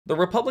The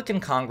Republican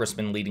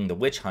congressman leading the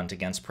witch hunt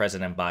against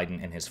President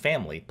Biden and his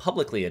family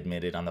publicly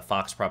admitted on the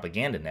Fox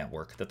propaganda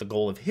network that the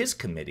goal of his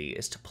committee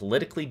is to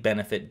politically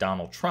benefit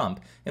Donald Trump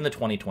in the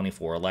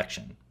 2024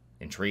 election.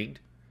 Intrigued?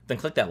 Then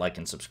click that like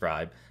and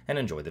subscribe and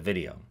enjoy the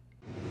video.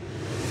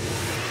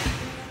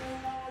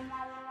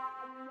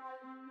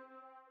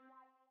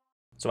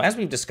 So as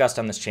we've discussed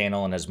on this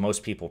channel, and as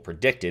most people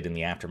predicted in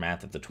the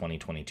aftermath of the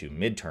 2022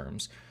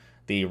 midterms,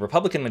 the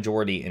Republican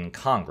majority in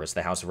Congress,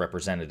 the House of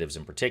Representatives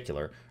in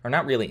particular, are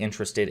not really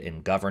interested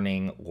in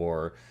governing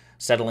or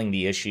settling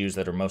the issues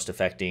that are most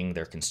affecting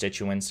their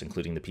constituents,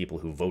 including the people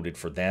who voted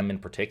for them in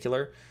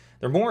particular.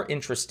 They're more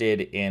interested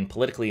in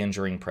politically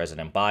injuring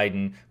President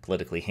Biden,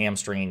 politically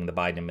hamstringing the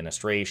Biden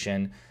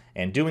administration,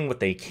 and doing what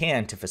they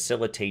can to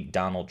facilitate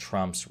Donald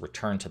Trump's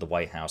return to the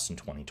White House in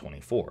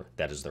 2024.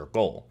 That is their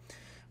goal.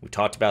 We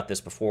talked about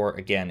this before.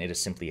 Again, it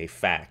is simply a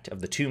fact.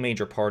 Of the two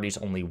major parties,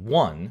 only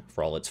one,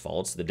 for all its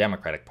faults, the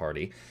Democratic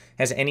Party,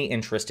 has any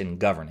interest in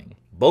governing.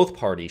 Both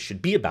parties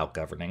should be about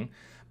governing,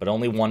 but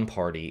only one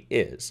party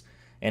is.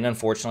 And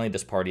unfortunately,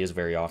 this party is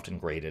very often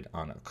graded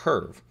on a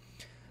curve.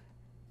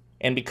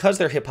 And because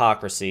their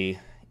hypocrisy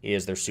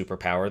is their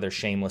superpower, their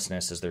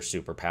shamelessness is their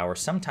superpower,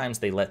 sometimes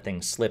they let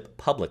things slip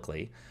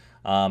publicly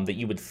that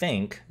you would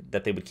think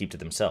that they would keep to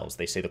themselves.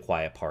 They say the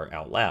quiet part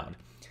out loud.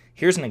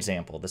 Here's an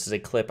example. This is a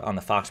clip on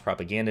the Fox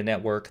propaganda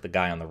network. The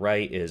guy on the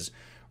right is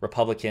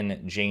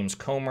Republican James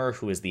Comer,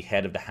 who is the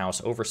head of the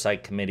House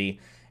Oversight Committee,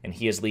 and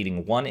he is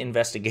leading one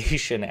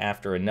investigation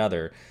after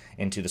another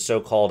into the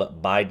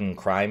so-called Biden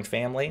crime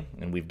family.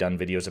 And we've done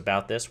videos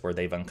about this where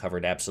they've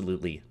uncovered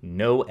absolutely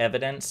no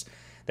evidence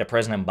that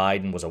President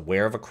Biden was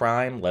aware of a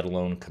crime, let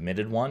alone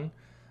committed one.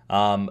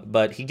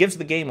 But he gives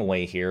the game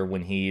away here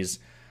when he's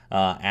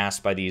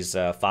asked by these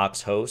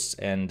Fox hosts.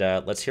 And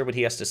let's hear what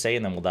he has to say,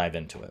 and then we'll dive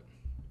into it.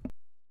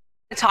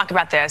 Talk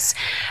about this,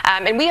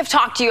 and we have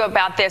talked to you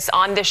about this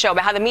on this show,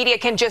 about how the media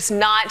can just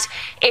not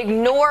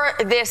ignore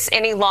this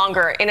any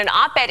longer. In an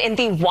op-ed in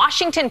the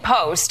Washington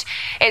Post,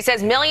 it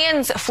says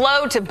millions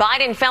flow to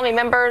Biden family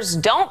members.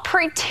 Don't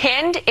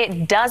pretend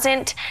it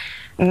doesn't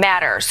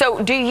matter.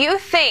 So do you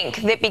think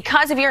that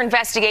because of your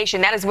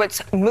investigation, that is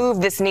what's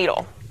moved this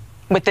needle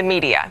with the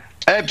media?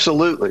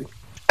 Absolutely.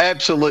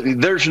 Absolutely.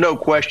 There's no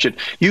question.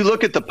 You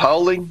look at the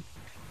polling,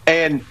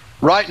 and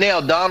right now,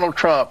 Donald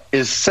Trump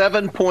is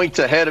 7 points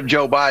ahead of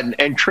Joe Biden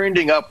and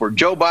trending upward.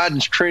 Joe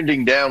Biden's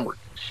trending downward.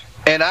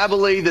 And I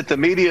believe that the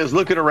media is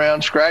looking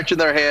around, scratching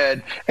their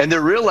head, and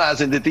they're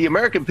realizing that the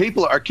American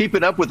people are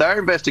keeping up with our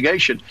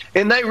investigation,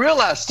 and they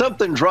realize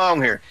something's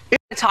wrong here.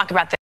 Talk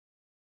about this.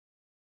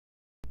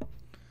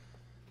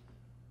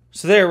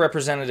 So there,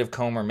 Representative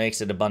Comer makes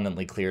it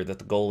abundantly clear that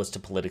the goal is to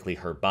politically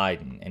hurt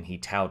Biden, and he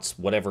touts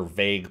whatever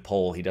vague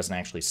poll. He doesn't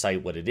actually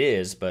cite what it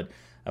is, but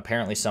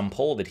apparently some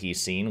poll that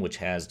he's seen, which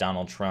has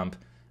Donald Trump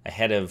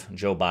ahead of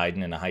Joe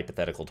Biden in a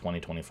hypothetical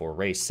 2024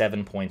 race,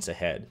 7 points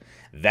ahead.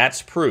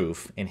 That's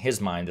proof, in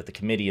his mind, that the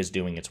committee is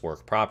doing its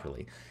work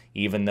properly,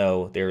 even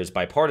though there is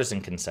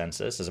bipartisan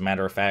consensus. As a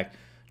matter of fact,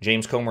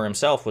 James Comer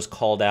himself was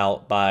called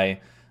out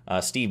by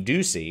Steve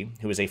Doocy,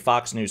 who is a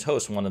Fox News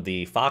host, one of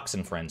the Fox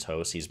and Friends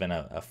hosts. He's been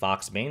a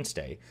Fox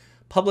mainstay,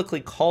 publicly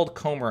called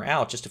Comer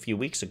out just a few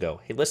weeks ago.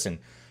 Hey, listen,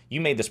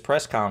 you made this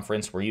press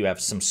conference where you have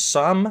some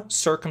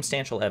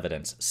circumstantial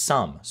evidence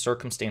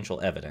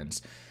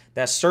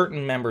that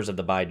certain members of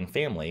the Biden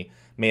family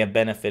may have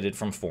benefited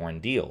from foreign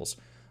deals,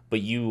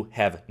 but you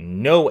have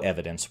no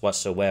evidence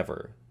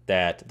whatsoever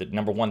that,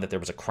 number one, that there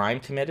was a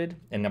crime committed,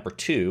 and number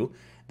two,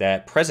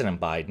 that President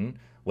Biden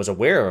was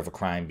aware of a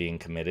crime being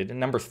committed, and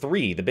number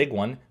three, the big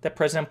one, that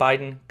President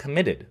Biden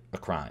committed a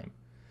crime.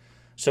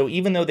 So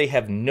even though they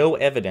have no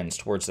evidence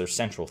towards their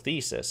central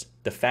thesis,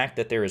 the fact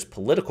that there is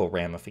political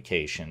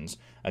ramifications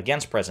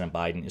against President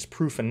Biden is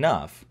proof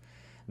enough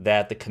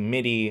that the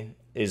committee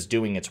is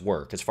doing its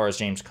work as far as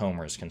James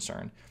Comer is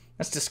concerned.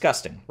 That's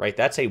disgusting, right?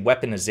 That's a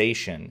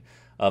weaponization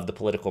of the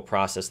political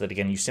process that,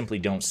 again, you simply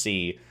don't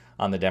see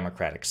on the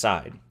Democratic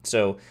side.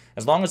 So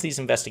as long as these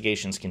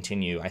investigations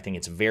continue, I think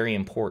it's very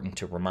important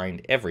to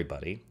remind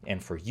everybody,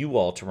 and for you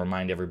all to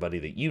remind everybody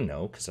that you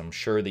know, because I'm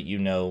sure that you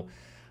know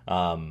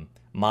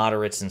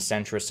moderates and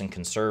centrists and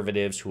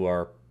conservatives who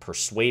are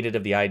persuaded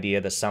of the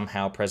idea that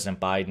somehow President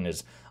Biden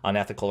is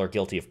unethical or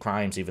guilty of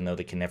crimes, even though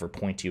they can never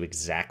point to you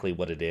exactly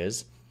what it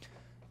is.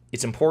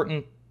 It's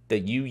important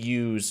that you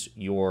use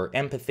your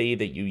empathy,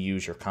 that you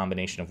use your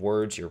combination of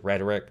words, your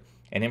rhetoric,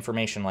 and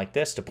information like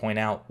this to point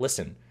out,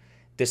 listen,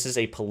 this is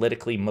a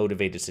politically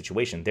motivated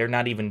situation. They're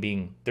not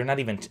even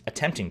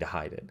attempting to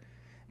hide it.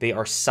 They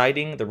are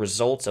citing the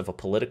results of a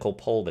political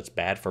poll that's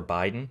bad for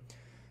Biden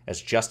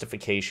as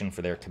justification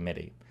for their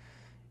committee.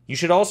 You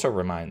should also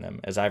remind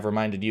them, as I've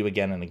reminded you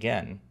again and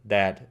again,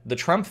 that the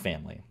Trump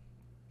family,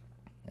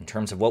 in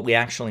terms of what we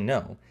actually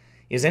know,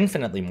 is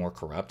infinitely more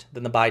corrupt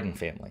than the Biden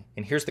family.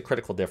 And here's the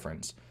critical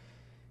difference.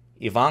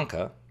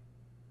 Ivanka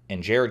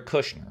and Jared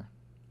Kushner,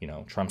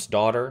 Trump's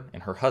daughter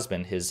and her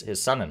husband,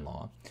 his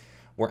son-in-law,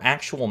 were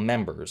actual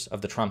members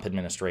of the Trump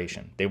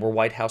administration. They were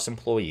White House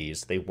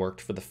employees. They worked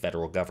for the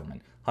federal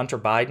government. Hunter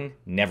Biden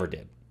never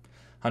did.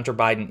 Hunter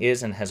Biden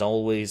is and has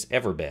always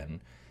ever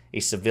been a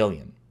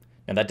civilian.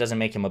 Now, that doesn't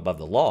make him above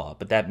the law,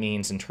 but that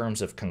means in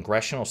terms of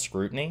congressional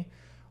scrutiny,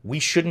 we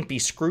shouldn't be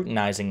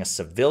scrutinizing a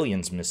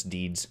civilian's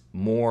misdeeds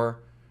more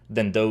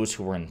than those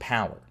who are in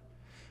power.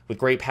 With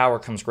great power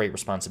comes great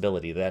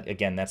responsibility. That,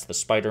 again, that's the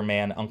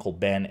Spider-Man, Uncle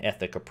Ben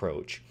ethic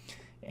approach.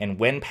 And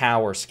when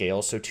power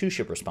scales, so too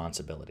should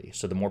responsibility.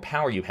 So the more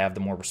power you have,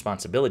 the more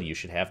responsibility you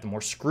should have, the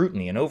more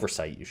scrutiny and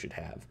oversight you should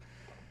have.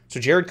 So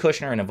Jared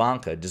Kushner and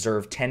Ivanka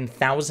deserve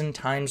 10,000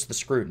 times the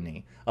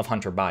scrutiny of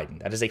Hunter Biden.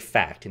 That is a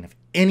fact. And if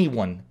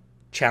anyone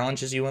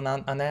challenges you on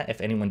that,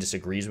 if anyone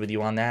disagrees with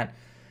you on that,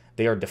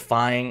 they are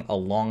defying a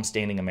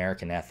long-standing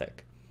American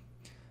ethic.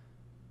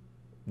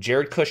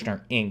 Jared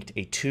Kushner inked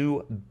a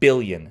 $2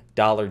 billion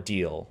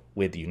deal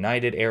with the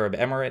United Arab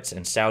Emirates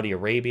and Saudi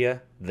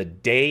Arabia the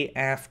day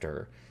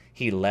after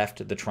he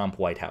left the Trump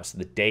White House,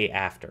 the day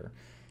after.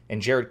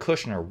 And Jared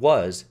Kushner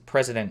was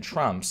President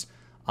Trump's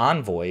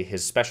envoy,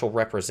 his special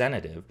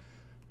representative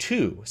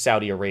to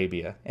Saudi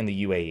Arabia and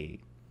the UAE.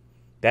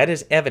 That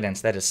is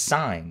evidence, that is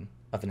sign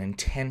of an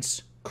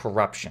intense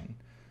corruption.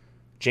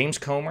 James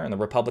Comer and the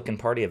Republican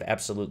Party have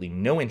absolutely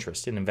no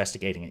interest in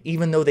investigating it,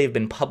 even though they've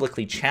been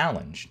publicly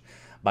challenged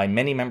by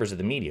many members of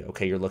the media.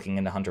 Okay, you're looking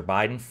into Hunter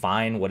Biden,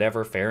 fine,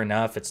 whatever, fair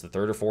enough. It's the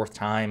third or fourth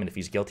time, and if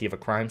he's guilty of a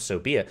crime, so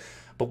be it.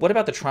 But what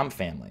about the Trump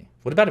family?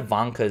 What about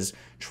Ivanka's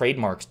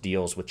trademarks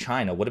deals with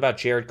China? What about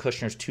Jared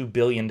Kushner's $2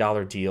 billion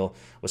deal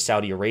with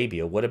Saudi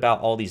Arabia? What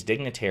about all these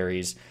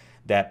dignitaries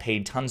that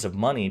paid tons of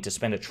money to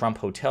spend at Trump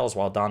hotels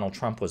while Donald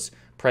Trump was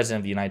president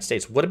of the United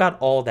States? What about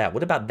all that?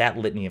 What about that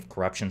litany of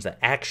corruptions that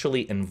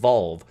actually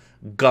involve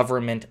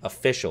government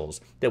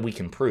officials that we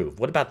can prove?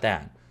 What about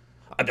that?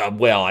 I'm not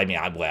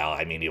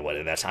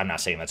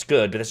saying that's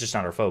good, but that's just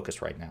not our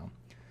focus right now.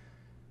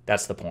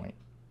 That's the point.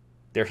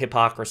 Their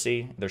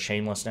hypocrisy, their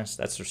shamelessness,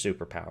 that's their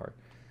superpower.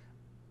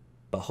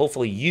 But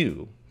hopefully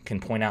you can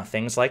point out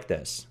things like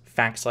this,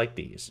 facts like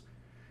these,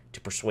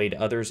 to persuade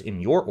others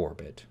in your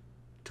orbit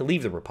to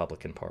leave the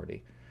Republican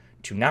Party,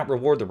 to not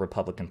reward the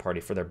Republican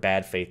Party for their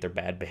bad faith, their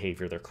bad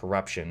behavior, their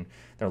corruption,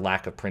 their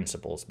lack of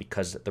principles,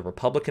 because the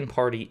Republican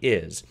Party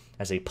is,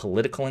 as a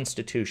political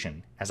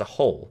institution, as a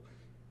whole,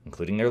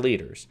 including their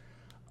leaders,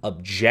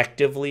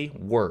 objectively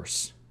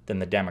worse than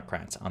the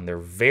Democrats. On their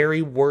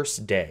very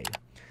worst day,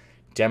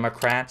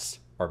 Democrats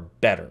are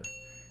better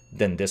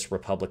than this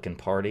Republican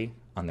Party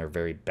on their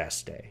very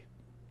best day.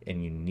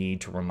 And you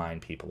need to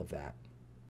remind people of that.